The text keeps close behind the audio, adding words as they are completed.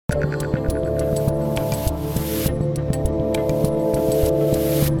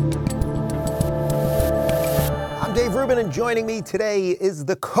Rubin, and joining me today is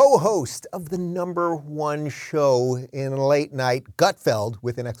the co-host of the #1 show in late night, Gutfeld,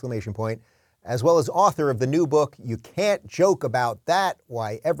 with an exclamation point, as well as author of the new book, You Can't Joke About That,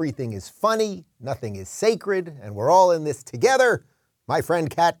 Why Everything is Funny, Nothing is Sacred, and We're All in This Together, my friend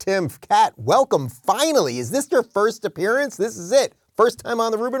Kat Timpf. Kat, welcome, finally. Is this your first appearance? This is it. First time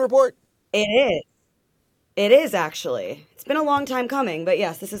on the Rubin Report? It is. It is, actually. It's been a long time coming, but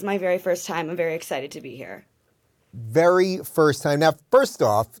yes, this is my very first time. I'm very excited to be here. Very first time. Now, first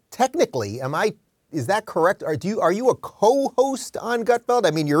off, technically, is that correct? Are you a co-host on Gutfeld?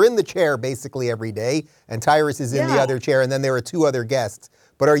 I mean, you're in the chair basically every day, and Tyrus is in the other chair, and then there are two other guests.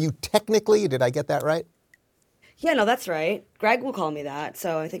 But are you technically, did I get that right? Yeah, no, that's right. Greg will call me that,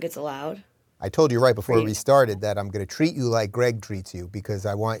 so I think it's allowed. I told you right before we started that I'm going to treat you like Greg treats you because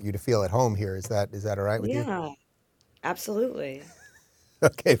I want you to feel at home here. Is that all right with you? Yeah, absolutely.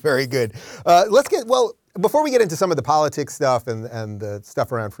 Okay, very good. Before we get into some of the politics stuff and the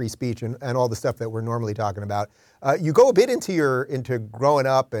stuff around free speech and all the stuff that we're normally talking about, you go a bit into growing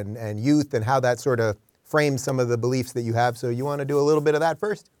up and youth and how that sort of frames some of the beliefs that you have. So you want to do a little bit of that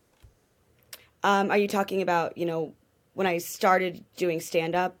first? Are you talking about, when I started doing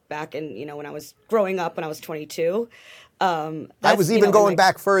stand-up back in, when I was growing up, when I was 22? I was even going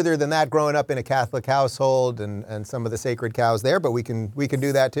back further than that, growing up in a Catholic household and some of the sacred cows there, but we can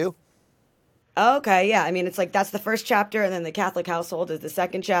do that too. Okay, yeah. I mean, it's like that's the first chapter, and then the Catholic household is the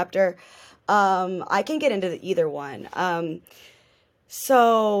second chapter. I can get into either one.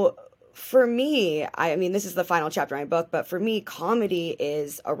 So for me, I mean, this is the final chapter in my book, but for me, comedy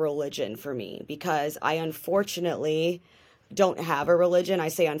is a religion for me because I unfortunately don't have a religion. I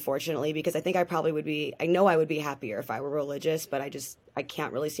say unfortunately because I think I know I would be happier if I were religious, but I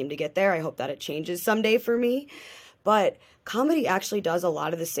can't really seem to get there. I hope that it changes someday for me. But comedy actually does a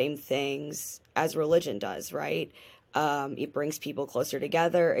lot of the same things as religion does, right? It brings people closer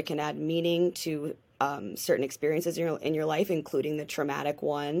together. It can add meaning to certain experiences in your life, including the traumatic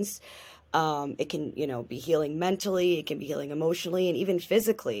ones. It can, be healing mentally. It can be healing emotionally and even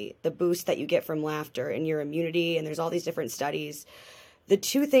physically. The boost that you get from laughter and your immunity, and there's all these different studies. The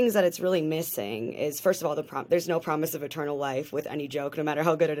two things that it's really missing is, first of all, there's no promise of eternal life with any joke, no matter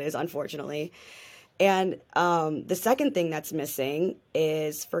how good it is, unfortunately. And the second thing that's missing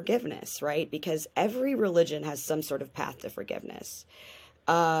is forgiveness, right? Because every religion has some sort of path to forgiveness.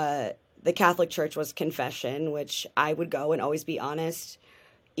 The Catholic Church was confession, which I would go and always be honest,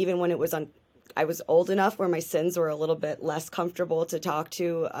 even when I was old enough where my sins were a little bit less comfortable to talk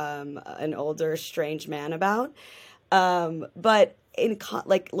to an older, strange man about. But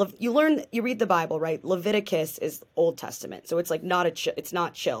you read the Bible, right? Leviticus is Old Testament, so it's like it's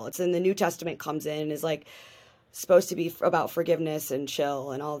not chill. It's in the New Testament, comes in and is like supposed to be about forgiveness and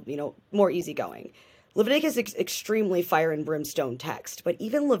chill and all, more easygoing. Leviticus is extremely fire and brimstone text, but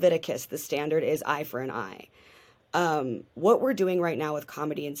even Leviticus, the standard is eye for an eye. What we're doing right now with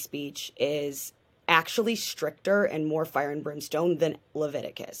comedy and speech is actually stricter and more fire and brimstone than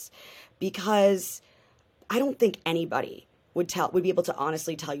Leviticus, because I don't think anybody would be able to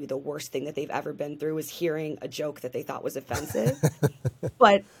honestly tell you the worst thing that they've ever been through is hearing a joke that they thought was offensive.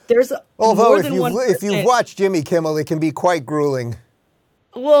 But there's if you've watched Jimmy Kimmel, it can be quite grueling.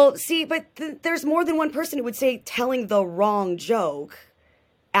 Well, see, but there's more than one person who would say telling the wrong joke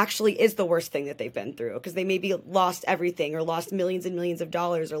actually is the worst thing that they've been through, because they maybe lost everything or lost millions and millions of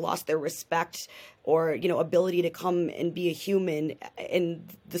dollars or lost their respect or, ability to come and be a human in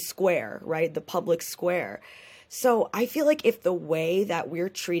the square, right? The public square. So I feel like if the way that we're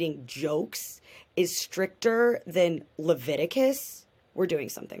treating jokes is stricter than Leviticus, we're doing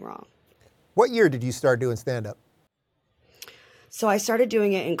something wrong. What year did you start doing stand-up? So I started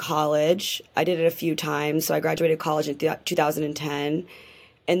doing it in college. I did it a few times. So I graduated college in 2010.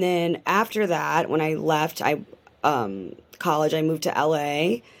 And then after that, when I left college, I moved to LA.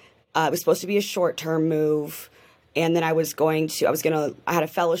 It was supposed to be a short-term move. And then I had a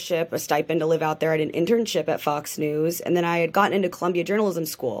fellowship, a stipend to live out there. I had an internship at Fox News. And then I had gotten into Columbia Journalism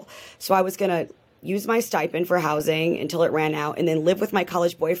School. So I was going to use my stipend for housing until it ran out and then live with my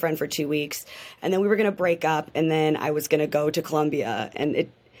college boyfriend for 2 weeks. And then we were going to break up. And then I was going to go to Columbia. And it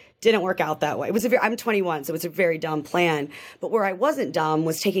didn't work out that way. I'm 21, so it's a very dumb plan. But where I wasn't dumb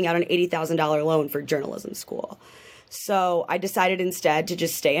was taking out an $80,000 loan for journalism school. So I decided instead to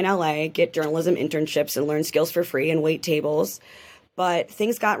just stay in LA, get journalism internships and learn skills for free and wait tables. But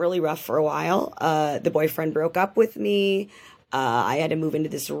things got really rough for a while. The boyfriend broke up with me. I had to move into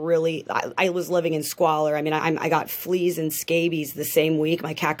this I was living in squalor. I mean, I got fleas and scabies the same week.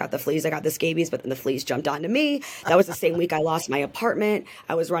 My cat got the fleas, I got the scabies, but then the fleas jumped onto me. That was the same week I lost my apartment.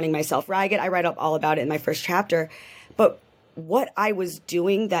 I was running myself ragged. I write up all about it in my first chapter. But what I was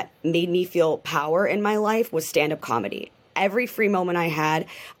doing that made me feel power in my life was stand-up comedy. Every free moment I had,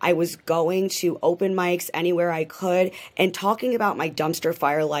 I was going to open mics anywhere I could and talking about my dumpster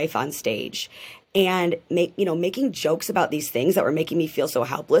fire life on stage. And making jokes about these things that were making me feel so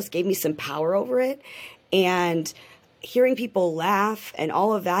helpless gave me some power over it. And hearing people laugh and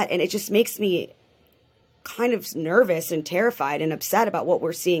all of that, and it just makes me kind of nervous and terrified and upset about what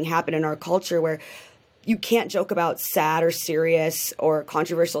we're seeing happen in our culture, where you can't joke about sad or serious or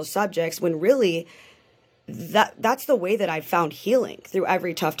controversial subjects, when really that's the way that I've found healing through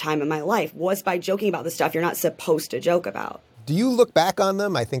every tough time in my life, was by joking about the stuff you're not supposed to joke about. Do you look back on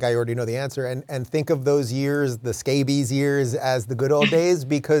them? I think I already know the answer, and think of those years, the scabies years, as the good old days?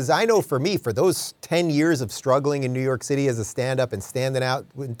 Because I know for me, for those 10 years of struggling in New York City as a stand-up and standing out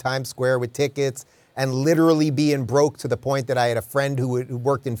in Times Square with tickets and literally being broke to the point that I had a friend who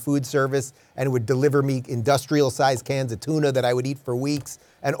worked in food service and would deliver me industrial-sized cans of tuna that I would eat for weeks,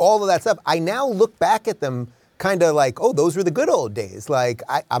 and all of that stuff, I now look back at them kind of like, oh, those were the good old days. Like,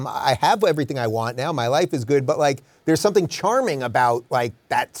 I have everything I want now. My life is good, but like, there's something charming about like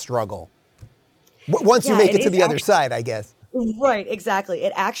that struggle. Once you make it to the other side, I guess. Right, exactly.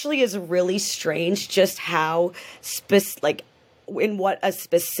 It actually is really strange just how in what a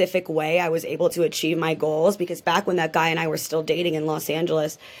specific way I was able to achieve my goals. Because back when that guy and I were still dating in Los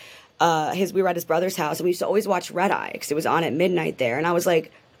Angeles, we were at his brother's house, and we used to always watch Red Eye because it was on at midnight there. And I was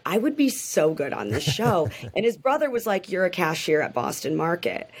like, I would be so good on this show. And his brother was like, you're a cashier at Boston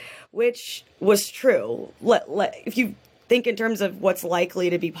Market, which was true. If you think in terms of what's likely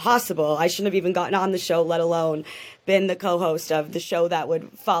to be possible, I shouldn't have even gotten on the show, let alone been the co-host of the show that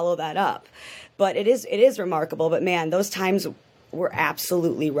would follow that up. But it is remarkable. But man, those times were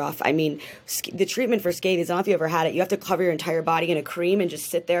absolutely rough. I mean, the treatment for scabies, I don't know if you ever had it, you have to cover your entire body in a cream and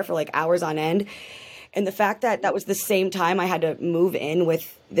just sit there for like hours on end. And the fact that that was the same time I had to move in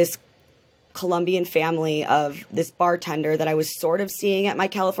with this Colombian family of this bartender that I was sort of seeing at my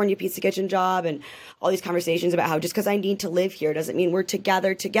California Pizza Kitchen job, and all these conversations about how just because I need to live here doesn't mean we're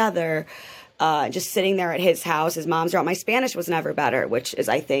together. Just sitting there at his house, his mom's around. My Spanish was never better, which is,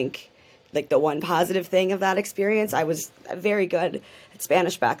 I think, like the one positive thing of that experience. I was very good at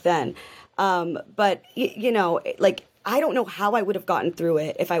Spanish back then. But like, I don't know how I would have gotten through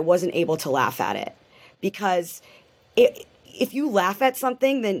it if I wasn't able to laugh at it. Because if you laugh at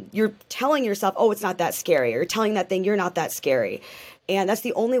something, then you're telling yourself, oh, it's not that scary. Or you're telling that thing, you're not that scary. And that's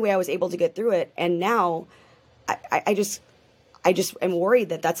the only way I was able to get through it. And now I just am worried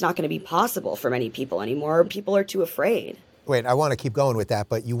that that's not going to be possible for many people anymore. People are too afraid. Wait, I want to keep going with that,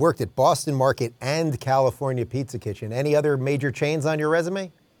 but you worked at Boston Market and California Pizza Kitchen. Any other major chains on your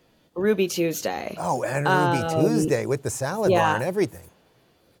resume? Ruby Tuesday. Oh, and Ruby Tuesday with the salad bar and everything.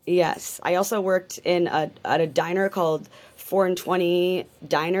 Yes. I also worked at a diner called 4 and 20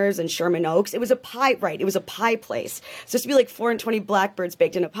 Diners in Sherman Oaks. It was a pie, right? It was a pie place. It's supposed to be like 4 and 20 blackbirds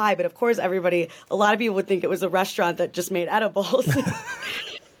baked in a pie. But of course, a lot of people would think it was a restaurant that just made edibles.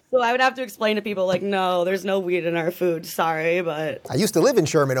 So I would have to explain to people like, no, there's no weed in our food. Sorry, but... I used to live in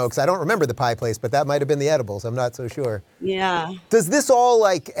Sherman Oaks. I don't remember the pie place, but that might have been the edibles. I'm not so sure. Yeah. Does this all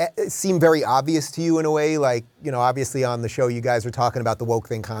seem very obvious to you in a way? Like, obviously on the show you guys are talking about the woke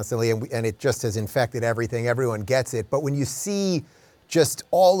thing constantly, and it just has infected everything. Everyone gets it. But when you see just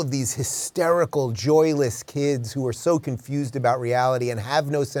all of these hysterical, joyless kids who are so confused about reality and have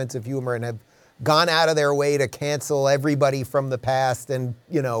no sense of humor and have gone out of their way to cancel everybody from the past and,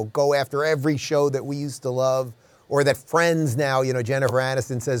 go after every show that we used to love, or that Friends now, Jennifer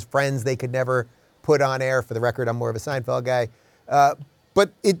Aniston says Friends they could never put on air. For the record, I'm more of a Seinfeld guy.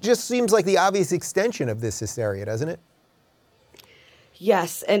 But it just seems like the obvious extension of this hysteria, doesn't it?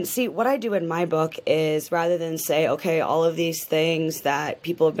 Yes. And see, what I do in my book is, rather than say, okay, all of these things that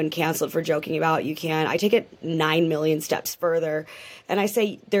people have been canceled for joking about, I take it 9 million steps further. And I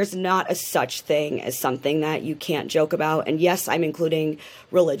say, there's not a such thing as something that you can't joke about. And yes, I'm including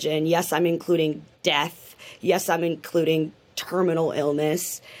religion. Yes, I'm including death. Yes, I'm including terminal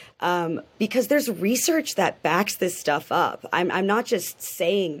illness. Because there's research that backs this stuff up. I'm not just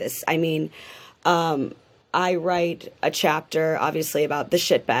saying this. I mean, I write a chapter, obviously, about the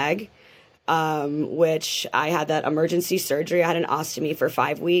shitbag, which I had that emergency surgery. I had an ostomy for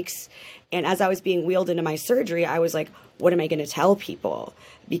 5 weeks. And as I was being wheeled into my surgery, I was like, what am I going to tell people?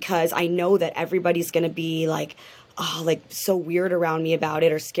 Because I know that everybody's going to be like, oh, like so weird around me about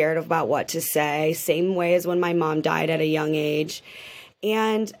it, or scared about what to say. Same way as when my mom died at a young age.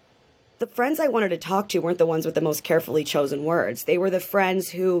 And the friends I wanted to talk to weren't the ones with the most carefully chosen words. They were the friends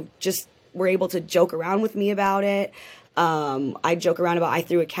who just were able to joke around with me about it, I joke around about I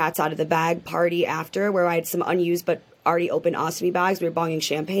threw a cats out of the bag party after, where I had some unused but already open ostomy bags. We were bonging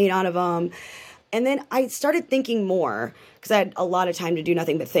champagne out of them. And then I started thinking more, because I had a lot of time to do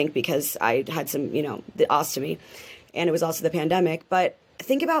nothing but think, because I had some, the ostomy, and it was also the pandemic. But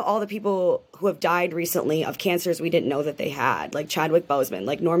think about all the people who have died recently of cancers we didn't know that they had, like Chadwick Boseman,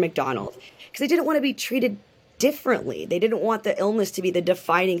 like Norm Macdonald, because they didn't want to be treated differently. They didn't want the illness to be the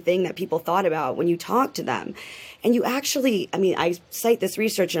defining thing that people thought about when you talk to them. And you actually, I cite this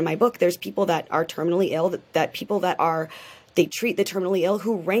research in my book. There's people that are terminally ill, that people that are, they treat the terminally ill,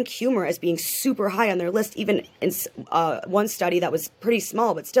 who rank humor as being super high on their list, even in one study that was pretty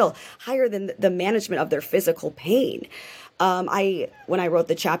small, but still higher than the management of their physical pain. When I wrote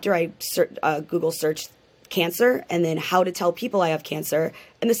the chapter, I Google searched cancer and then how to tell people I have cancer.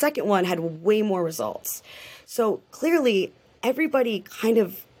 And the second one had way more results. So clearly everybody kind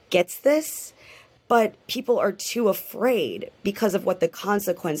of gets this, but people are too afraid because of what the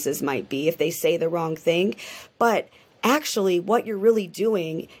consequences might be if they say the wrong thing. But actually, what you're really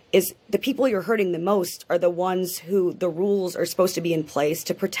doing is the people you're hurting the most are the ones who the rules are supposed to be in place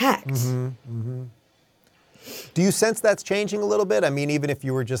to protect. Mm-hmm, mm-hmm. Do you sense that's changing a little bit? Even if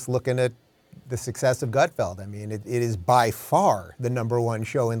you were just looking at the success of Gutfeld, it is by far the #1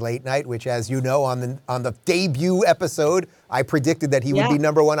 show in late night, which, as you know, on the debut episode, I predicted that he would be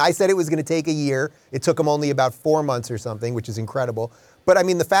 #1. I said it was going to take a year. It took him only about 4 months or something, which is incredible. But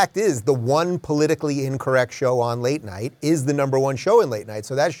the fact is, the one politically incorrect show on late night is the #1 show in late night.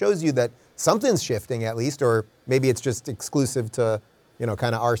 So that shows you that something's shifting, at least, or maybe it's just exclusive to,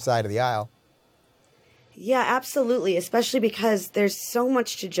 kind of our side of the aisle. Yeah, absolutely. Especially because there's so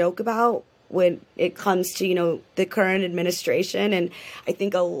much to joke about when it comes to, the current administration. And I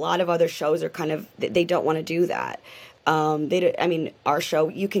think a lot of other shows are kind of, they don't want to do that. Our show,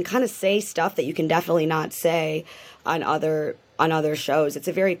 you can kind of say stuff that you can definitely not say on other shows. It's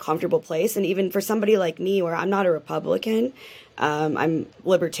a very comfortable place. And even for somebody like me, where I'm not a Republican, I'm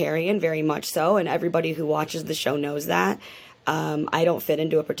libertarian, very much so. And everybody who watches the show knows that. I don't fit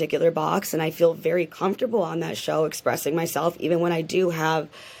into a particular box, and I feel very comfortable on that show expressing myself, even when I do have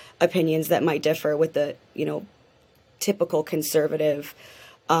opinions that might differ with the, typical conservative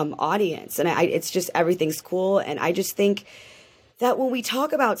audience. And it's just, everything's cool. And I just think that when we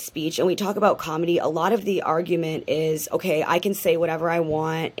talk about speech and we talk about comedy, a lot of the argument is, okay, I can say whatever I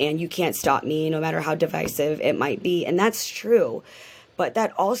want and you can't stop me, no matter how divisive it might be. And that's true. But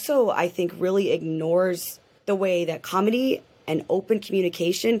that also, I think, really ignores the way that comedy and open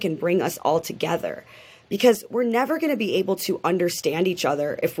communication can bring us all together. Because we're never going to be able to understand each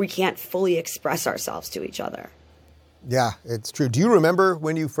other if we can't fully express ourselves to each other. Yeah, it's true. Do you remember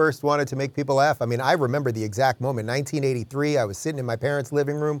when you first wanted to make people laugh? I remember the exact moment. 1983, I was sitting in my parents'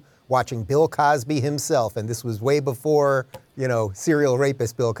 living room watching Bill Cosby himself. And this was way before, serial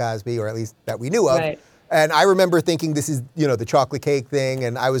rapist Bill Cosby, or at least that we knew of. Right. And I remember thinking this is, the chocolate cake thing.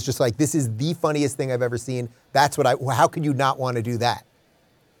 And I was just like, this is the funniest thing I've ever seen. How could you not want to do that?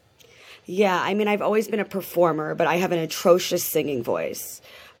 Yeah, I've always been a performer, but I have an atrocious singing voice.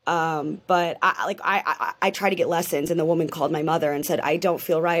 But I try to get lessons, and the woman called my mother and said, I don't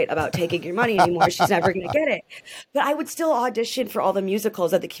feel right about taking your money anymore. She's never going to get it. But I would still audition for all the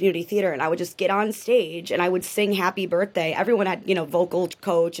musicals at the community theater, and I would just get on stage and I would sing Happy Birthday. Everyone had, vocal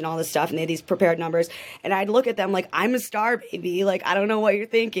coach and all this stuff, and they had these prepared numbers. And I'd look at them like, I'm a star, baby. Like, I don't know what you're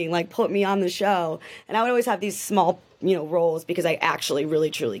thinking. Like, put me on the show. And I would always have these small, roles, because I actually really,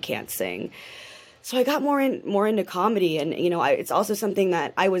 truly can't sing. So I got more into comedy, and it's also something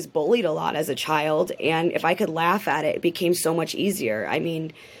that I was bullied a lot as a child, and if I could laugh at it, it became so much easier.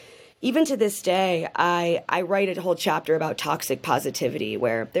 Even to this day, I write a whole chapter about toxic positivity,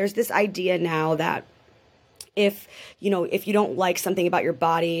 where there's this idea now that if you don't like something about your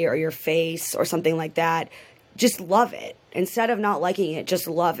body or your face or something like that, just love it. Instead of not liking it, just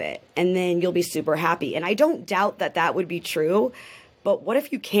love it, and then you'll be super happy. And I don't doubt that would be true. But what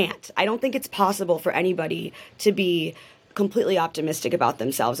if you can't? I don't think it's possible for anybody to be completely optimistic about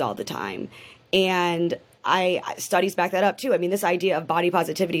themselves all the time. And studies back that up too. This idea of body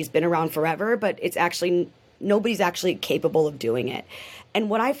positivity has been around forever, but nobody's actually capable of doing it. And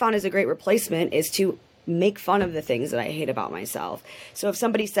what I found is a great replacement is to make fun of the things that I hate about myself. So if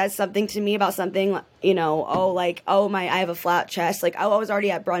somebody says something to me about something, I have a flat chest. I was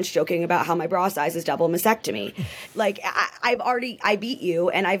already at brunch joking about how my bra size is double mastectomy. I beat you,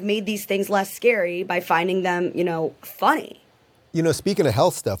 and I've made these things less scary by finding them, funny. Speaking of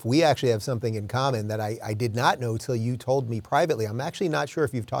health stuff, we actually have something in common that I did not know till you told me privately. I'm actually not sure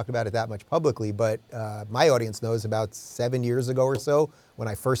if you've talked about it that much publicly, but my audience knows about 7 years ago or so, when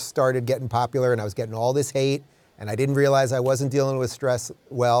I first started getting popular and I was getting all this hate, and I didn't realize I wasn't dealing with stress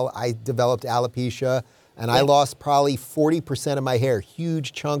well. I developed alopecia, and I lost probably 40% of my hair,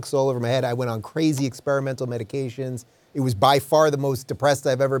 huge chunks all over my head. I went on crazy experimental medications. It was by far the most depressed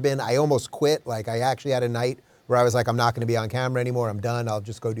I've ever been. I almost quit. Like, I actually had a night where I was like, I'm not going to be on camera anymore. I'm done. I'll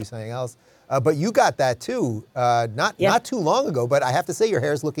just go do something else. But you got that too, not too long ago. But I have to say, your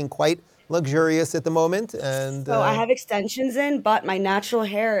hair's looking quite luxurious at the moment. And So I have extensions in, but my natural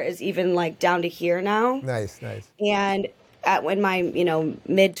hair is even like down to here now. Nice. And when my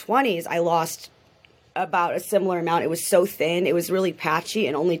mid 20s, I lost about a similar amount. It was so thin, it was really patchy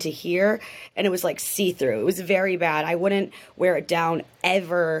and only to here, and it was like see-through. It was very bad. I wouldn't wear it down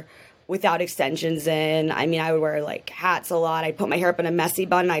ever without extensions in. I mean, I would wear like hats a lot. I'd put my hair up in a messy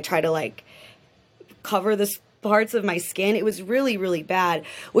bun, and I try to like cover the parts of my skin. It was really, really bad,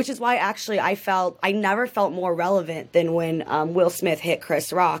 which is why actually I never felt more relevant than when Will Smith hit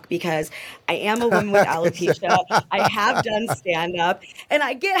Chris Rock, because I am a woman with alopecia. I have done stand-up, and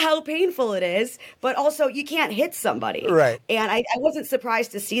I get how painful it is, but also you can't hit somebody. Right. And I wasn't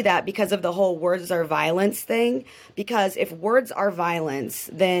surprised to see that because of the whole words are violence thing, because if words are violence,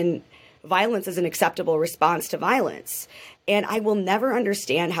 then violence is an acceptable response to violence. And I will never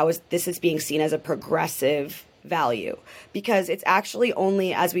understand how this is being seen as a progressive value, because it's actually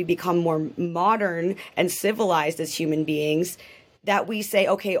only as we become more modern and civilized as human beings that we say,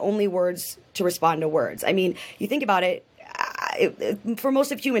 okay, only words to respond to words. I mean, you think about it, for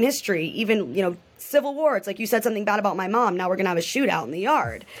most of human history, even, Civil War, it's like you said something bad about my mom, now we're going to have a shootout in the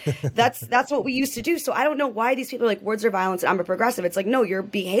yard. That's what we used to do. So I don't know why these people are like, words are violence and I'm a progressive. It's like, no, you're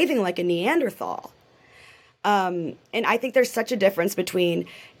behaving like a Neanderthal. And I think there's such a difference between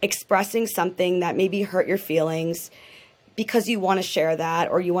expressing something that maybe hurt your feelings because you want to share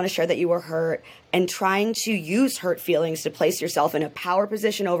that, or you want to share that you were hurt, and trying to use hurt feelings to place yourself in a power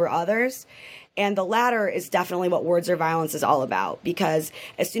position over others. And the latter is definitely what words or violence is all about, because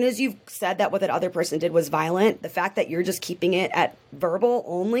as soon as you've said that what that other person did was violent, the fact that you're just keeping it at verbal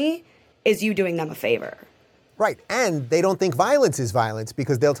only is you doing them a favor. Right. And they don't think violence is violence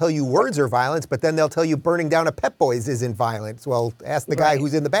because they'll tell you words are violence, but then they'll tell you burning down a Pep Boys isn't violence. Well, ask the guy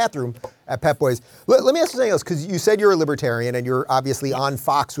who's in the bathroom at Pep Boys. Let me ask you something else, because you said you're a libertarian and you're obviously on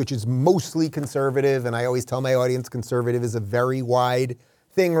Fox, which is mostly conservative. And I always tell my audience conservative is a very wide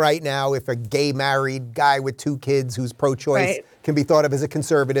thing right now. If a gay married guy with 2 kids who's pro-choice can be thought of as a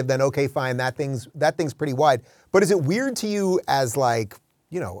conservative, then okay, fine, that thing's pretty wide. But is it weird to you as like,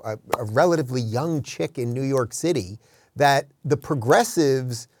 a relatively young chick in New York City that the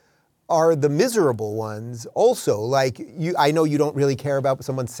progressives are the miserable ones also? Like, I know you don't really care about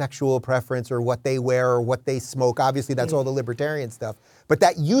someone's sexual preference or what they wear or what they smoke. Obviously, that's all the libertarian stuff. But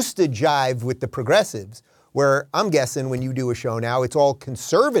that used to jive with the progressives, where I'm guessing when you do a show now, it's all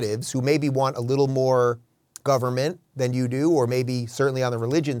conservatives who maybe want a little more government than you do, or maybe certainly on the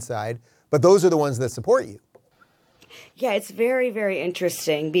religion side. But those are the ones that support you. Yeah, it's very, very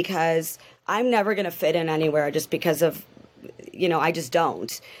interesting, because I'm never going to fit in anywhere just because of, I just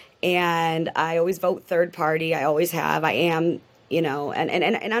don't. And I always vote third party. I always have. I am, and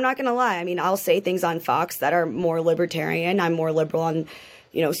I'm not going to lie. I mean, I'll say things on Fox that are more libertarian. I'm more liberal on,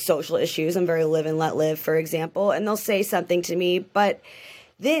 social issues. I'm very live and let live, for example. And they'll say something to me. But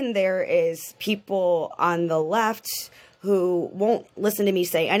then there is people on the left who won't listen to me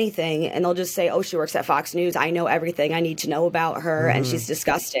say anything, and they'll just say, oh, she works at Fox News. I know everything I need to know about her, and she's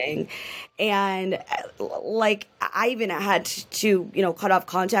disgusting. And like, I even had to cut off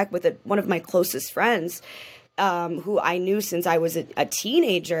contact with one of my closest friends, who I knew since I was a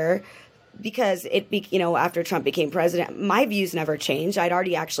teenager, because after Trump became president, my views never changed. I'd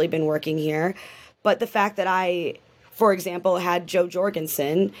already actually been working here. But the fact that I, for example, had Joe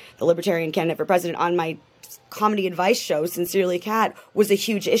Jorgensen, the Libertarian candidate for president, on my comedy advice show, Sincerely Kat, was a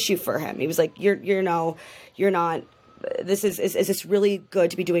huge issue for him. He was like, you're not, this is this really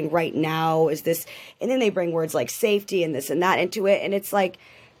good to be doing right now? Is this, and then they bring words like safety and this and that into it. And it's like,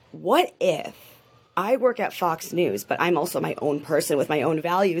 what if I work at Fox News, but I'm also my own person with my own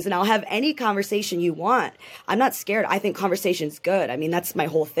values, and I'll have any conversation you want. I'm not scared. I think conversation's good. I mean, that's my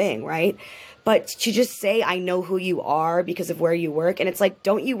whole thing, right? But to just say, I know who you are because of where you work. And it's like,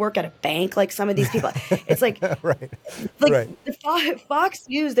 don't you work at a bank like some of these people? It's like, The Fox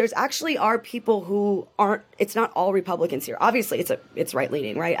News, there's actually are people who aren't, it's not all Republicans here. Obviously, it's right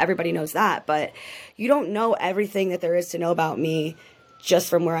leaning, right? Everybody knows that. But you don't know everything that there is to know about me just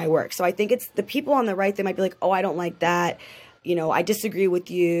from where I work. So I think it's the people on the right, they might be like, oh, I don't like that. I disagree with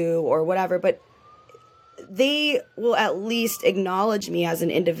you or whatever. But they will at least acknowledge me as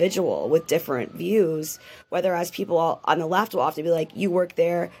an individual with different views, whereas people on the left will often be like, you work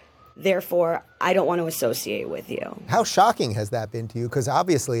there, Therefore, I don't want to associate with you. How shocking has that been to you? Because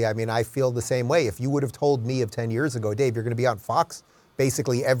obviously, I mean, I feel the same way. If you would have told me of 10 years ago, Dave, you're going to be on Fox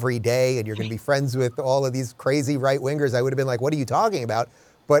basically every day and you're going to be friends with all of these crazy right-wingers, I would have been like, what are you talking about?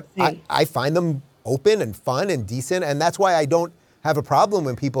 But I find them open and fun and decent. And that's why I don't have a problem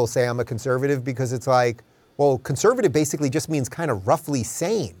when people say I'm a conservative, because it's like, well, conservative basically just means kind of roughly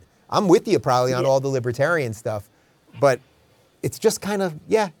sane. I'm with you probably on all the libertarian stuff, but it's just kind of,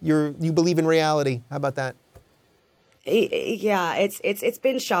 you believe in reality. How about that? Yeah, it's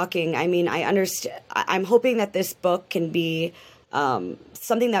been shocking. I mean, I understand. I'm hoping that this book can be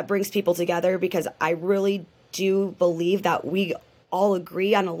something that brings people together, because I really do believe that we all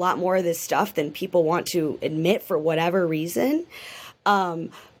agree on a lot more of this stuff than people want to admit for whatever reason.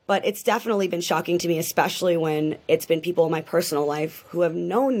 But it's definitely been shocking to me, especially when it's been people in my personal life who have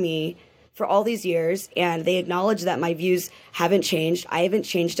known me for all these years, and they acknowledge that my views haven't changed. I haven't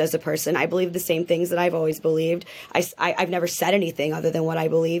changed as a person. I believe the same things that I've always believed. I've never said anything other than what I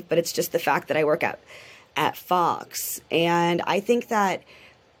believe, but it's just the fact that I work at Fox. And I think that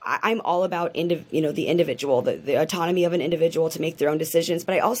I'm all about the individual, the autonomy of an individual to make their own decisions.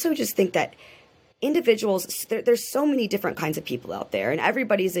 But I also just think that individuals, there's so many different kinds of people out there, and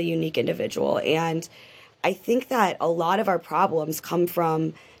everybody's a unique individual. And I think that a lot of our problems come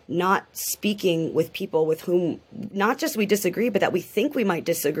from not speaking with people with whom not just we disagree, but that we think we might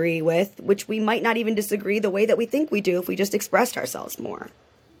disagree with, which we might not even disagree the way that we think we do if we just expressed ourselves more.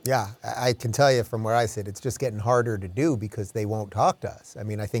 Yeah, I can tell you from where I sit, it's just getting harder to do because they won't talk to us. I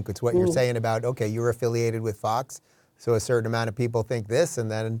mean, I think it's what you're saying about, okay, you're affiliated with Fox, so a certain amount of people think this,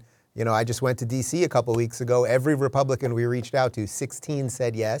 and then, I just went to D.C. a couple weeks ago. Every Republican we reached out to, 16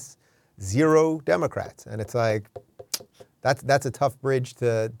 said yes, 0 Democrats. And it's like, that's a tough bridge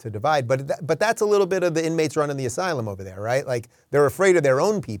to divide. But that's a little bit of the inmates running the asylum over there, right? Like, they're afraid of their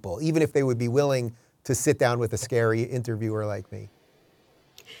own people, even if they would be willing to sit down with a scary interviewer like me.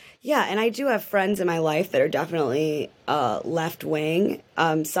 Yeah, and I do have friends in my life that are definitely left-wing.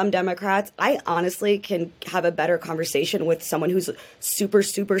 Some Democrats, I honestly can have a better conversation with someone who's super,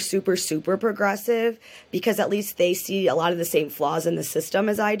 super, super, super progressive, because at least they see a lot of the same flaws in the system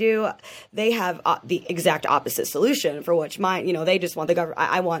as I do. They have the exact opposite solution, for which they just want the government.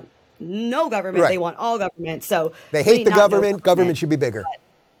 I want no government. Right. They want all government. So they hate the government. Government should be bigger.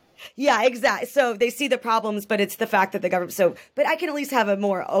 Yeah, exactly. So they see the problems, but it's the fact that the government. But I can at least have a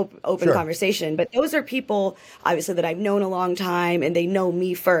more open conversation. But those are people, obviously, that I've known a long time, and they know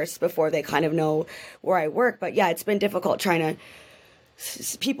me first before they kind of know where I work. But yeah, it's been difficult trying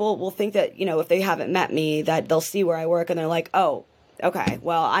to. People will think that, if they haven't met me, that they'll see where I work and they're like, oh, okay,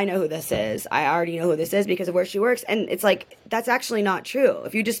 well, I know who this is. I already know who this is because of where she works. And it's like, that's actually not true.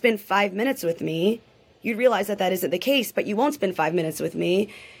 If you just spend 5 minutes with me, you'd realize that that isn't the case, but you won't spend 5 minutes with me.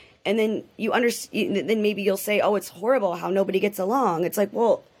 And then then maybe you'll say, oh, it's horrible how nobody gets along. It's like,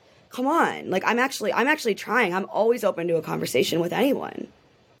 well, come on. Like, I'm actually trying. I'm always open to a conversation with anyone.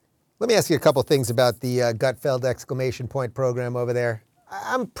 Let me ask you a couple things about the Gutfeld exclamation point program over there.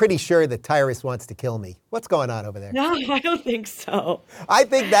 I'm pretty sure that Tyrus wants to kill me. What's going on over there? No, I don't think so. I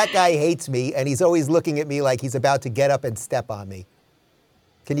think that guy hates me, and he's always looking at me like he's about to get up and step on me.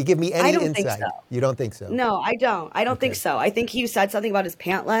 Can you give me any insight? Think so. You don't think so? No, I don't. I don't think so. I think he said something about his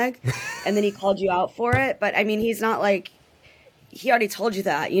pant leg, and then he called you out for it. But, I mean, he's not like – he already told you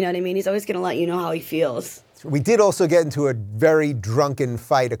that. You know what I mean? He's always going to let you know how he feels. We did also get into a very drunken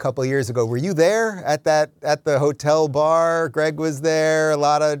fight a couple of years ago. Were you there at the hotel bar? Greg was there, a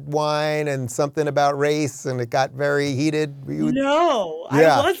lot of wine and something about race, and it got very heated. No,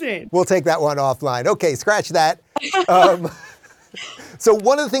 yeah. I wasn't. We'll take that one offline. Okay, scratch that. So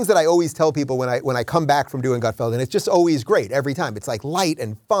one of the things that I always tell people when I come back from doing Gutfeld, and it's just always great every time, it's like light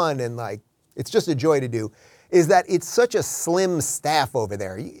and fun and like it's just a joy to do, is that it's such a slim staff over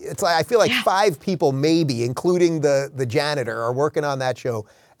there. It's like I feel like 5 people maybe, including the janitor, are working on that show,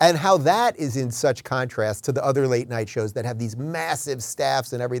 and how that is in such contrast to the other late night shows that have these massive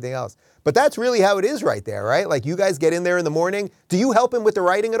staffs and everything else. But that's really how it is right there, right? Like you guys get in there in the morning. Do you help him with the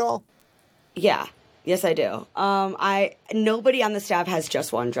writing at all? Yeah. Yes, I do. Nobody on the staff has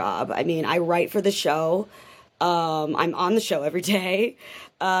just one job. I mean, I write for the show. I'm on the show every day.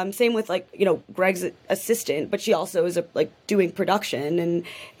 Same with Greg's assistant, but she also is doing production, and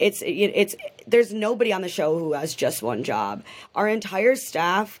it's there's nobody on the show who has just one job. Our entire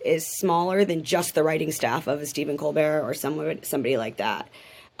staff is smaller than just the writing staff of a Stephen Colbert or somebody like that.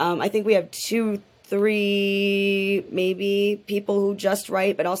 I think we have 2-3 maybe people who just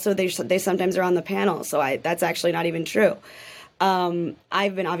write, but also they sometimes are on the panel. So that's actually not even true.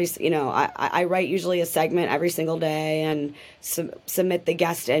 I've been obviously, I write usually a segment every single day and submit the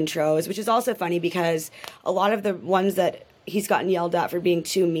guest intros, which is also funny because a lot of the ones that he's gotten yelled at for being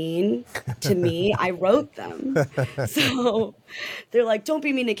too mean to me, I wrote them. So they're like, don't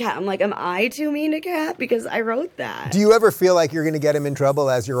be mean to Kat. I'm like, am I too mean to Kat? Because I wrote that. Do you ever feel like you're going to get him in trouble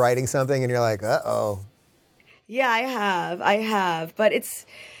as you're writing something and you're like, uh-oh? Yeah, I have. But it's,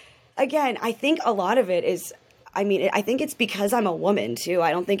 again, I think a lot of it is, I think it's because I'm a woman too.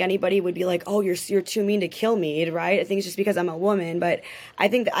 I don't think anybody would be like, "Oh, you're too mean to kill me," right? I think it's just because I'm a woman. But I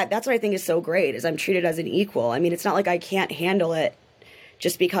think that's what I think is so great is I'm treated as an equal. I mean, it's not like I can't handle it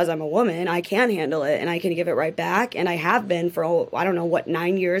just because I'm a woman. I can handle it and I can give it right back, and I have been for I don't know what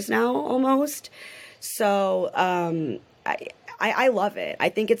 9 years now almost. So I love it. I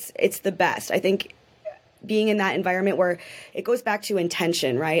think it's the best. I think being in that environment where it goes back to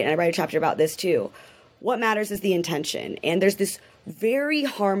intention, right? And I write a chapter about this too. What matters is the intention. And there's this very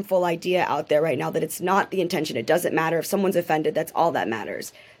harmful idea out there right now that it's not the intention. It doesn't matter if someone's offended. That's all that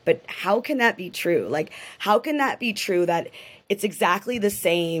matters. But how can that be true? Like, how can that be true that it's exactly the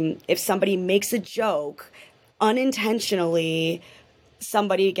same if somebody makes a joke unintentionally,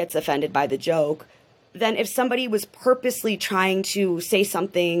 somebody gets offended by the joke, than if somebody was purposely trying to say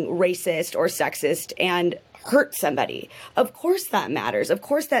something racist or sexist and hurt somebody? Of course that matters. Of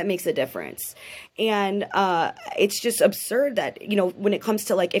course that makes a difference. And it's just absurd that, when it comes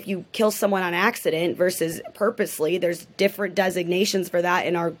to like if you kill someone on accident versus purposely, there's different designations for that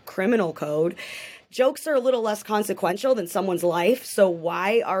in our criminal code. Jokes are a little less consequential than someone's life. So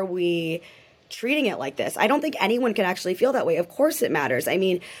why are we treating it like this? I don't think anyone can actually feel that way. Of course it matters. I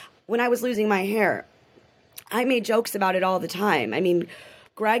mean, when I was losing my hair, I made jokes about it all the time. I mean,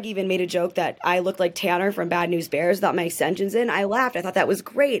 Greg even made a joke that I looked like Tanner from Bad News Bears without my extensions in. I laughed. I thought that was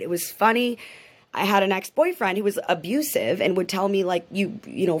great. It was funny. I had an ex-boyfriend who was abusive and would tell me like,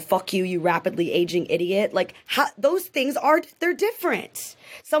 fuck you, you rapidly aging idiot. Like those things they're different.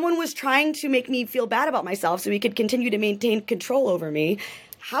 Someone was trying to make me feel bad about myself so he could continue to maintain control over me.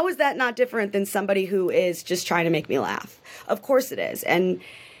 How is that not different than somebody who is just trying to make me laugh? Of course it is. And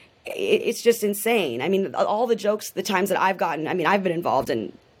it's just insane. I mean, all the jokes, the times that I've gotten, I mean, I've been involved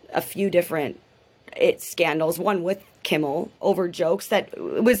in a few different scandals, one with Kimmel over jokes that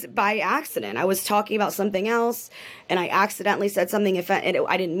was by accident. I was talking about something else and I accidentally said something and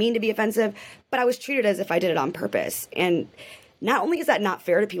I didn't mean to be offensive, but I was treated as if I did it on purpose. And not only is that not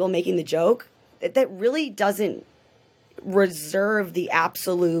fair to people making the joke, that really doesn't reserve the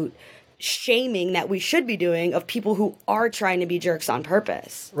absolute shaming that we should be doing of people who are trying to be jerks on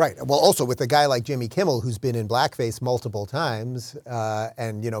purpose. Right. Well, also with a guy like Jimmy Kimmel, who's been in blackface multiple times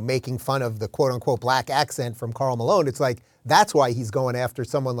and, making fun of the quote unquote black accent from Karl Malone, it's like, that's why he's going after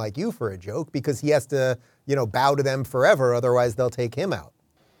someone like you for a joke, because he has to, bow to them forever. Otherwise they'll take him out.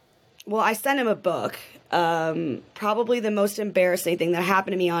 Well, I sent him a book. Probably the most embarrassing thing that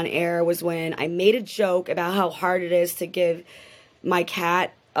happened to me on air was when I made a joke about how hard it is to give my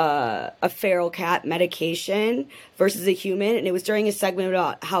cat a feral cat medication versus a human, and it was during a segment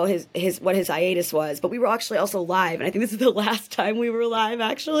about how his what his hiatus was. But we were actually also live, and I think this is the last time we were live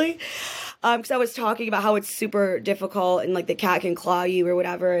actually, because I was talking about how it's super difficult and like the cat can claw you or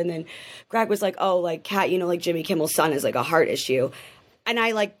whatever. And then Greg was like, "Oh, like Kat, like Jimmy Kimmel's son is like a heart issue," and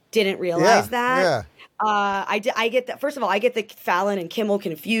I like didn't realize that. Yeah. I get that. First of all, I get the Fallon and Kimmel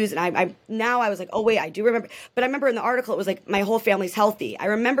confused, and I was like, oh wait, I do remember. But I remember in the article it was like my whole family's healthy. I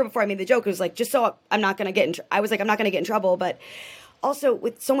remember before I made the joke, it was like just so I'm not gonna get in. I was like, I'm not gonna get in trouble. But also,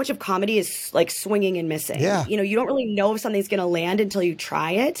 with so much of comedy is like swinging and missing. Yeah. You don't really know if something's gonna land until you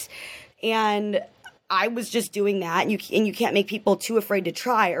try it, and I was just doing that, and you can't make people too afraid to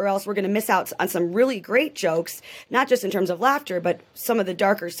try, or else we're going to miss out on some really great jokes, not just in terms of laughter, but some of the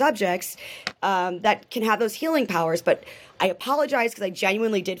darker subjects that can have those healing powers. But I apologize because I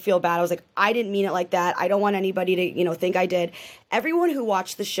genuinely did feel bad. I was like, I didn't mean it like that. I don't want anybody to, think I did. Everyone who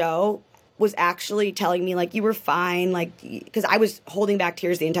watched the show was actually telling me, like, you were fine, like, because I was holding back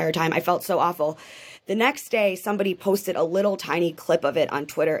tears the entire time. I felt so awful. The next day, somebody posted a little tiny clip of it on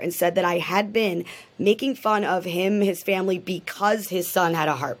Twitter and said that I had been making fun of his family, because his son had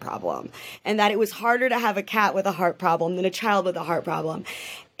a heart problem, and that it was harder to have a cat with a heart problem than a child with a heart problem.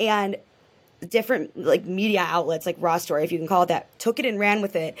 And different like media outlets, like Raw Story, if you can call it that, took it and ran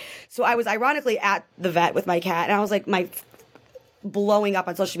with it. So I was ironically at the vet with my cat, and I was like, blowing up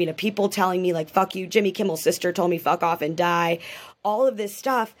on social media, people telling me like, fuck you, Jimmy Kimmel's sister told me fuck off and die, all of this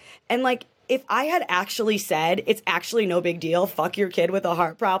stuff. And like, if I had actually said, it's actually no big deal, fuck your kid with a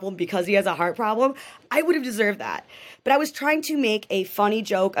heart problem because he has a heart problem, I would have deserved that. But I was trying to make a funny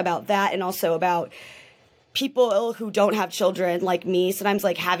joke about that, and also about people who don't have children like me, sometimes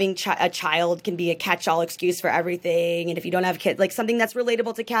like having a child can be a catch-all excuse for everything. And if you don't have kids, like something that's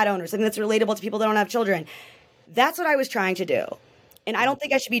relatable to cat owners, something that's relatable to people that don't have children. That's what I was trying to do. And I don't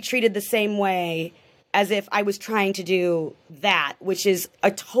think I should be treated the same way as if I was trying to do that, which is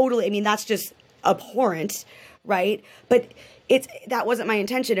that's just abhorrent, right? But that wasn't my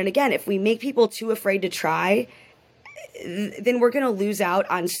intention. And again, if we make people too afraid to try, then we're going to lose out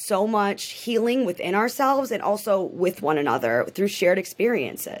on so much healing within ourselves and also with one another through shared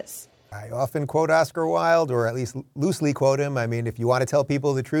experiences. I often quote Oscar Wilde, or at least loosely quote him. I mean, if you want to tell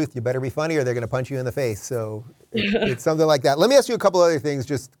people the truth, you better be funny or they're going to punch you in the face. So it's something like that. Let me ask you a couple other things,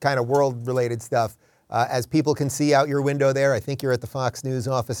 just kind of world-related stuff. As people can see out your window there, I think you're at the Fox News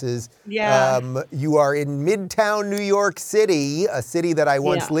offices. Yeah. You are in Midtown New York City, a city that I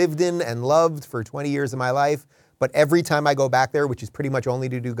once lived in and loved for 20 years of my life. But every time I go back there, which is pretty much only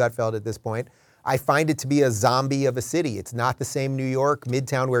to do Gutfeld at this point, I find it to be a zombie of a city. It's not the same New York,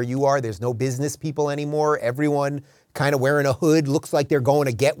 Midtown where you are. There's no business people anymore. Everyone kind of wearing a hood, looks like they're going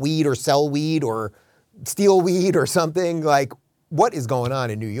to get weed or sell weed or steal weed or something. Like, what is going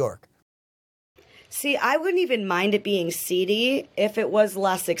on in New York? See, I wouldn't even mind it being seedy if it was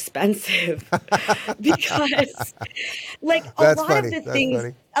less expensive, because like a lot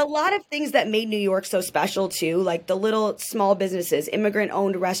of things that made New York so special too, like the little small businesses, immigrant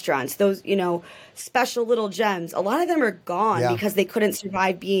owned restaurants, those, special little gems, a lot of them are gone because they couldn't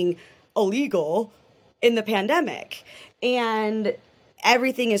survive being illegal in the pandemic. And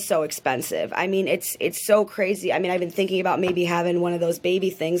everything is so expensive. I mean, it's so crazy. I mean, I've been thinking about maybe having one of those baby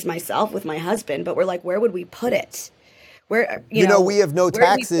things myself with my husband, but we're like, where would we put it? Where, we have no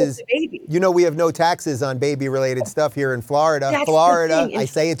taxes. We have no taxes on baby related stuff here in Florida. That's Florida. I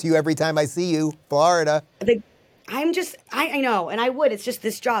say it to you every time I see you. Florida. I know, and I would. It's just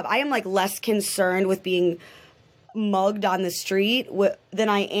this job. I am like less concerned with being mugged on the street than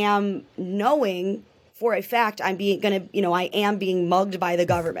I am knowing for a fact I am being mugged by the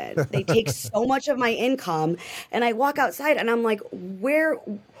government. They take so much of my income, and I walk outside and I'm like,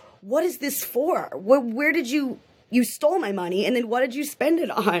 what is this for? Where did you stole my money, and then what did you spend it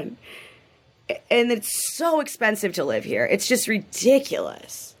on? And it's so expensive to live here. It's just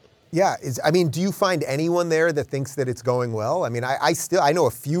ridiculous. Yeah. Do you find anyone there that thinks that it's going well? I mean, I know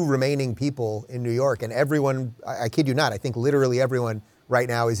a few remaining people in New York, and everyone, I kid you not, I think literally everyone right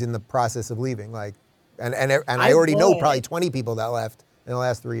now is in the process of leaving. Like, and I already know probably 20 people that left in the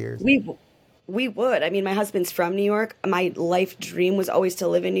last 3 years. We would. I mean, my husband's from New York. My life dream was always to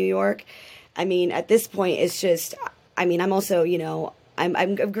live in New York. I mean, at this point, it's just, I'm also,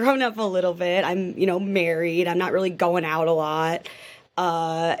 I've grown up a little bit. I'm, married. I'm not really going out a lot.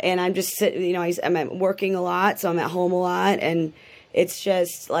 And I'm just sitting, I'm working a lot, so I'm at home a lot. And it's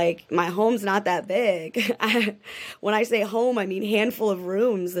just like, my home's not that big. When I say home, I mean handful of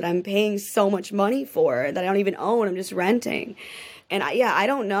rooms that I'm paying so much money for that I don't even own. I'm just renting. And I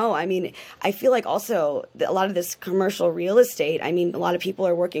don't know. I mean, I feel like also a lot of this commercial real estate, a lot of people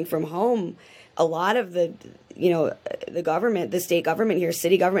are working from home. A lot of the government, the state government here,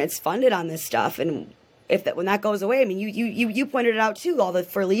 city government, it's funded on this stuff. And when that goes away, you pointed it out too, all the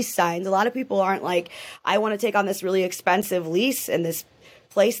for lease signs. A lot of people aren't like, I want to take on this really expensive lease in this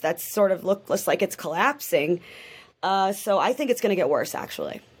place that's sort of looks like it's collapsing. So I think it's going to get worse,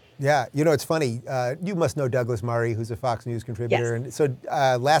 actually. Yeah, it's funny. You must know Douglas Murray, who's a Fox News contributor. Yes. And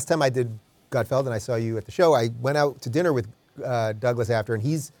so last time I did Gutfeld and I saw you at the show, I went out to dinner with Douglas after, and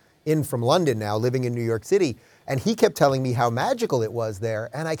he's in from London now, living in New York City. And he kept telling me how magical it was there.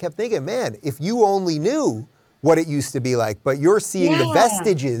 And I kept thinking, man, if you only knew what it used to be like, but you're seeing the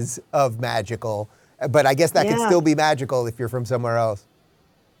vestiges of magical. But I guess that could still be magical if you're from somewhere else.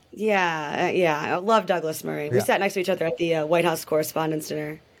 Yeah. I love Douglas Murray. We sat next to each other at the White House Correspondents'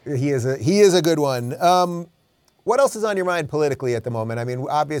 Dinner. He is a good one. What else is on your mind politically at the moment? I mean,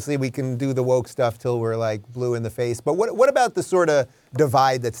 obviously we can do the woke stuff till we're like blue in the face. But what about the sort of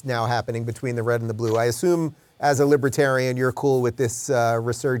divide that's now happening between the red and the blue? I assume as a libertarian, you're cool with this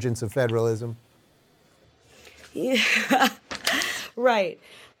resurgence of federalism. Yeah, right.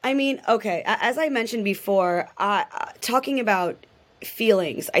 Okay, as I mentioned before, talking about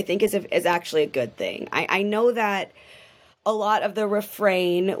feelings, I think is actually a good thing. I know that a lot of the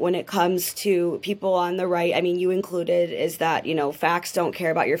refrain when it comes to people on the right, you included, is that, facts don't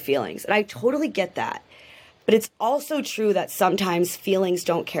care about your feelings. And I totally get that. But it's also true that sometimes feelings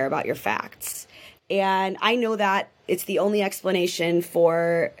don't care about your facts. And I know that it's the only explanation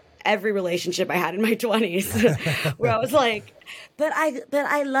for every relationship I had in my 20s, where I was like, but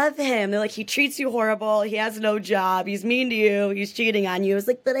I love him. They're like, he treats you horrible. He has no job. He's mean to you. He's cheating on you. It's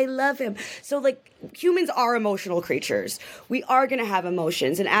like, but I love him. So like humans are emotional creatures. We are going to have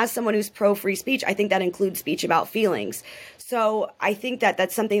emotions. And as someone who's pro free speech, I think that includes speech about feelings. So I think that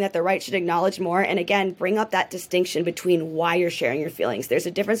that's something that the right should acknowledge more. And again, bring up that distinction between why you're sharing your feelings. There's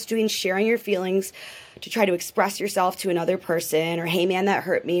a difference between sharing your feelings to try to express yourself to another person, or, hey man, that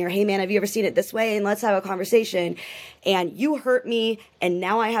hurt me, or, hey man, have you ever seen it this way? And let's have a conversation. And you hurt me, and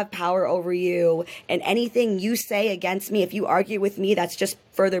now I have power over you. And anything you say against me, if you argue with me, that's just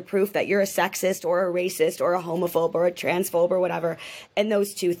further proof that you're a sexist or a racist or a homophobe or a transphobe or whatever. And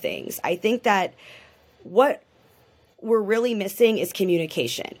those two things. I think that what we're really missing is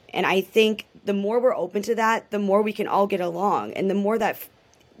communication. And I think the more we're open to that, the more we can all get along. And the more that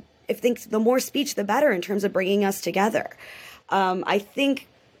the more speech, the better in terms of bringing us together. I think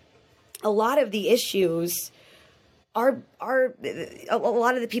a lot of the issues are a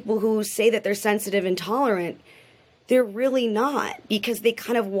lot of the people who say that they're sensitive and tolerant, they're really not, because they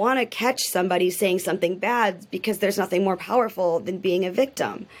kind of want to catch somebody saying something bad because there's nothing more powerful than being a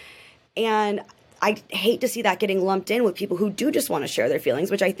victim. And I hate to see that getting lumped in with people who do just want to share their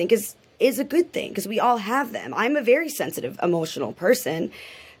feelings, which I think is a good thing, because we all have them. I'm a very sensitive, emotional person.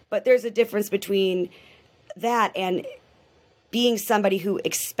 But there's a difference between that and being somebody who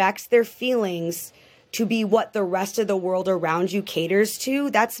expects their feelings to be what the rest of the world around you caters to.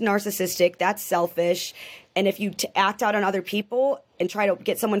 That's narcissistic. That's selfish. And if you act out on other people and try to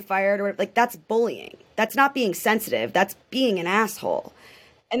get someone fired, or like, that's bullying. That's not being sensitive. That's being an asshole.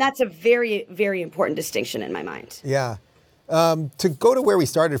 And that's a very, very important distinction in my mind. Yeah. To go to where we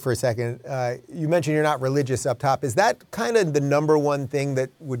started for a second, you mentioned you're not religious up top. Is that kind of the number one thing that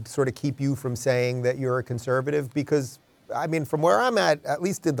would sort of keep you from saying that you're a conservative? Because, I mean, from where I'm at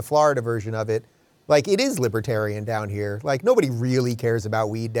least in the Florida version of it, like, it is libertarian down here. Like, nobody really cares about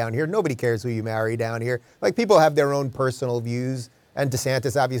weed down here. Nobody cares who you marry down here. Like, people have their own personal views, and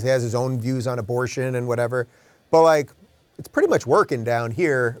DeSantis obviously has his own views on abortion and whatever. But, like, it's pretty much working down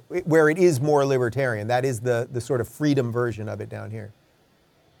here where it is more libertarian. That is the sort of freedom version of it down here.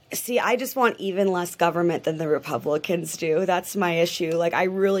 See, I just want even less government than the Republicans do. That's my issue. Like, I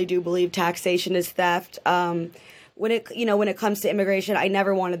really do believe taxation is theft. When it comes to immigration, I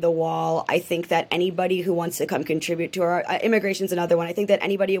never wanted the wall. I think that anybody who wants to come contribute to our immigration's another one. I think that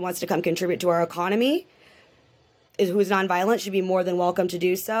anybody who wants to come contribute to our economy who is nonviolent should be more than welcome to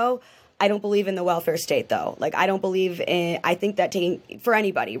do so. I don't believe in the welfare state, though. Like, I don't believe in, I think that taking, for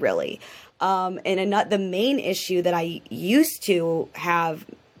anybody, really. The main issue that I used to have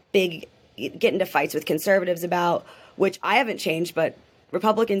get into fights with conservatives about, which I haven't changed, but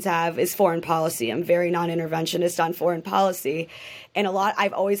Republicans have, is foreign policy. I'm very non-interventionist on foreign policy. And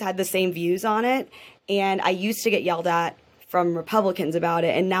I've always had the same views on it. And I used to get yelled at from Republicans about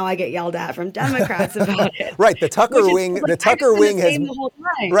it, and now I get yelled at from Democrats about it. Right, the Tucker wing has the whole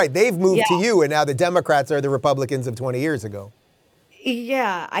time. Right, they've moved to you, and now the Democrats are the Republicans of 20 years ago.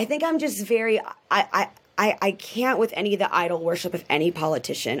 Yeah, I think I'm just very I can't with any of the idol worship of any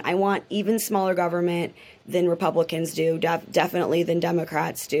politician. I want even smaller government than Republicans do, definitely than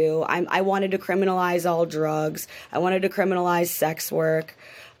Democrats do. I wanted to criminalize all drugs. I wanted to criminalize sex work,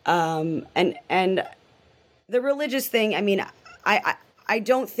 and the religious thing, I mean, I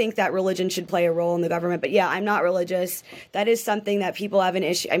don't think that religion should play a role in the government, but yeah, I'm not religious. That is something that people have an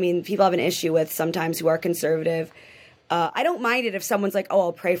issue with sometimes who are conservative. I don't mind it if someone's like, oh,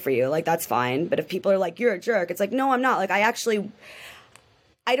 I'll pray for you. Like, that's fine. But if people are like, you're a jerk, it's like, no, I'm not. Like,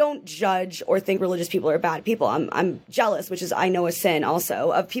 I don't judge or think religious people are bad people. I'm jealous, which is, I know, a sin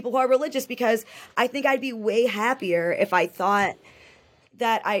also, of people who are religious, because I think I'd be way happier if I thought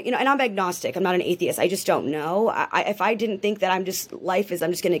that and I'm agnostic. I'm not an atheist. I just don't know. If I didn't think that I'm just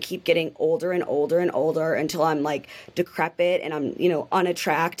going to keep getting older and older and older until I'm like decrepit and I'm,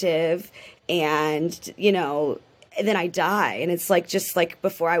 unattractive and, then I die. And it's like, just like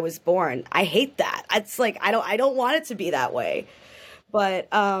before I was born. I hate that. It's like, I don't want it to be that way. But,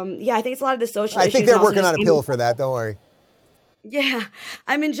 I think it's a lot of the social issues. I think they're working on a pill for that. Don't worry. Yeah.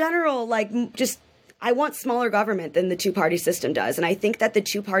 I'm in general, like, just, I want smaller government than the two-party system does. And I think that the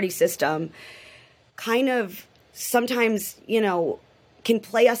two-party system kind of sometimes, can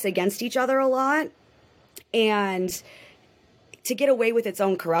play us against each other a lot, and to get away with its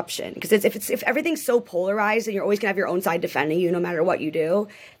own corruption. Because if everything's so polarized and you're always going to have your own side defending you no matter what you do,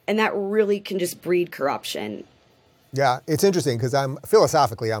 and that really can just breed corruption. Yeah, it's interesting because I'm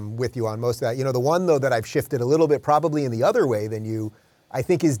with you on most of that. The one, though, that I've shifted a little bit probably in the other way than you, I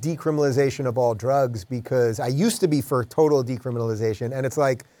think, is decriminalization of all drugs, because I used to be for total decriminalization. And it's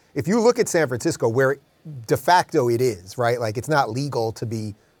like, if you look at San Francisco, where de facto it is, right? Like it's not legal to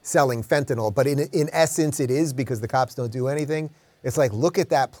be selling fentanyl, but in essence it is because the cops don't do anything. It's like, look at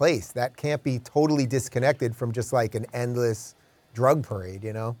that place. That can't be totally disconnected from just like an endless drug parade,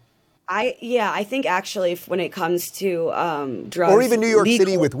 you know? I think actually when it comes to drugs. Or even New York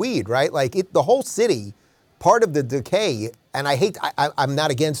City with weed, right? Like the whole city, part of the decay, and I'm not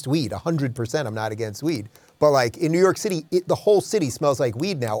against weed, 100% I'm not against weed. But like in New York City, the whole city smells like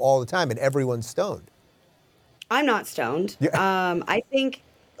weed now all the time and everyone's stoned. I'm not stoned. Yeah. I think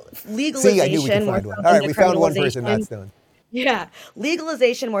legalization. See, I knew we could find one. All right, we found one person not stoned. Yeah,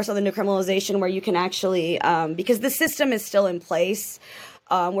 legalization more so than decriminalization, where you can actually, because the system is still in place,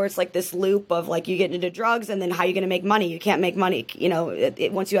 where it's like this loop of like you get into drugs and then how you're going to make money. You can't make money, you know,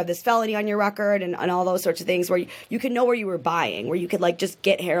 once you have this felony on your record and all those sorts of things where you can know where you were buying, where you could like just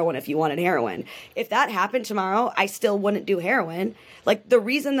get heroin if you wanted heroin. If that happened tomorrow, I still wouldn't do heroin. Like the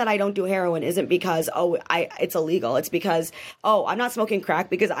reason that I don't do heroin isn't because, it's illegal. It's because, I'm not smoking crack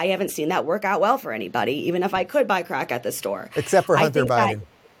because I haven't seen that work out well for anybody, even if I could buy crack at the store. Except for Hunter Biden.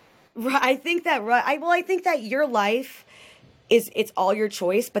 I think that your life it's all your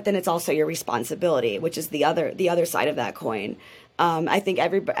choice, but then it's also your responsibility, which is the other side of that coin. I think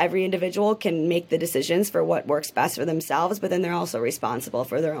every individual can make the decisions for what works best for themselves, but then they're also responsible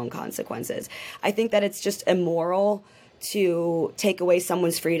for their own consequences. I think that it's just immoral to take away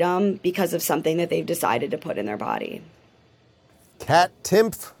someone's freedom because of something that they've decided to put in their body. Kat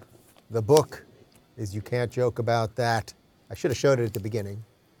Timpf, the book is You Can't Joke About That. I should have showed it at the beginning,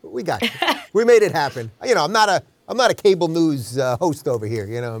 but we got it. We made it happen. You know, I'm not a cable news host over here,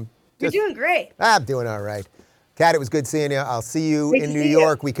 you know. You're doing great. I'm doing all right. Kat, it was good seeing you. I'll see you in New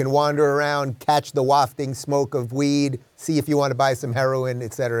York. We can wander around, catch the wafting smoke of weed, see if you want to buy some heroin,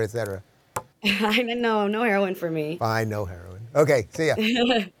 et cetera, et cetera. No heroin for me. Fine, no heroin. Okay, see ya.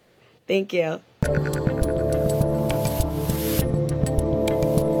 Thank you.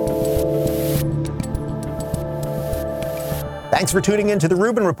 Thanks for tuning in to the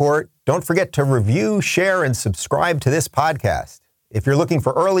Rubin Report. Don't forget to review, share, and subscribe to this podcast. If you're looking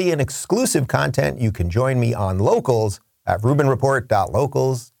for early and exclusive content, you can join me on Locals at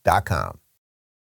rubinreport.locals.com.